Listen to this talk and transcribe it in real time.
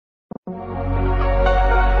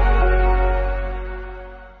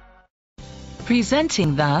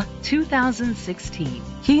Presenting the 2016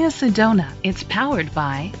 Kia Sedona. It's powered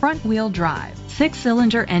by front-wheel drive,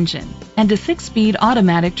 6-cylinder engine, and a 6-speed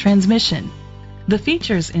automatic transmission. The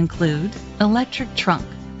features include electric trunk,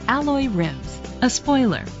 alloy rims, a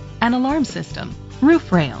spoiler, an alarm system,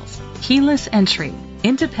 roof rails, keyless entry,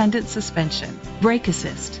 independent suspension, brake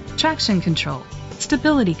assist, traction control,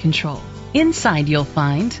 stability control. Inside you'll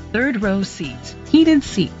find third-row seats, heated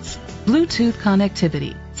seats, Bluetooth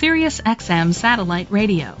connectivity, Sirius XM satellite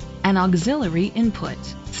radio, an auxiliary input,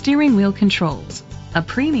 steering wheel controls, a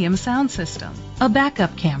premium sound system, a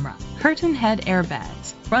backup camera, curtain head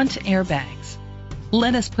airbags, front airbags.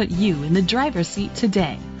 Let us put you in the driver's seat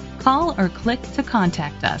today. Call or click to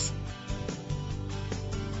contact us.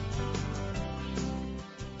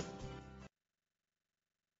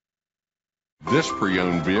 This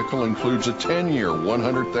pre-owned vehicle includes a 10-year,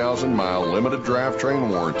 100,000-mile limited drivetrain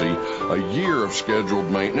warranty, a year of scheduled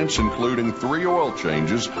maintenance including 3 oil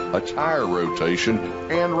changes, a tire rotation,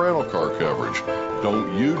 and rental car coverage.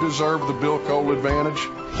 Don't you deserve the Bill Cole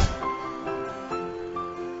advantage?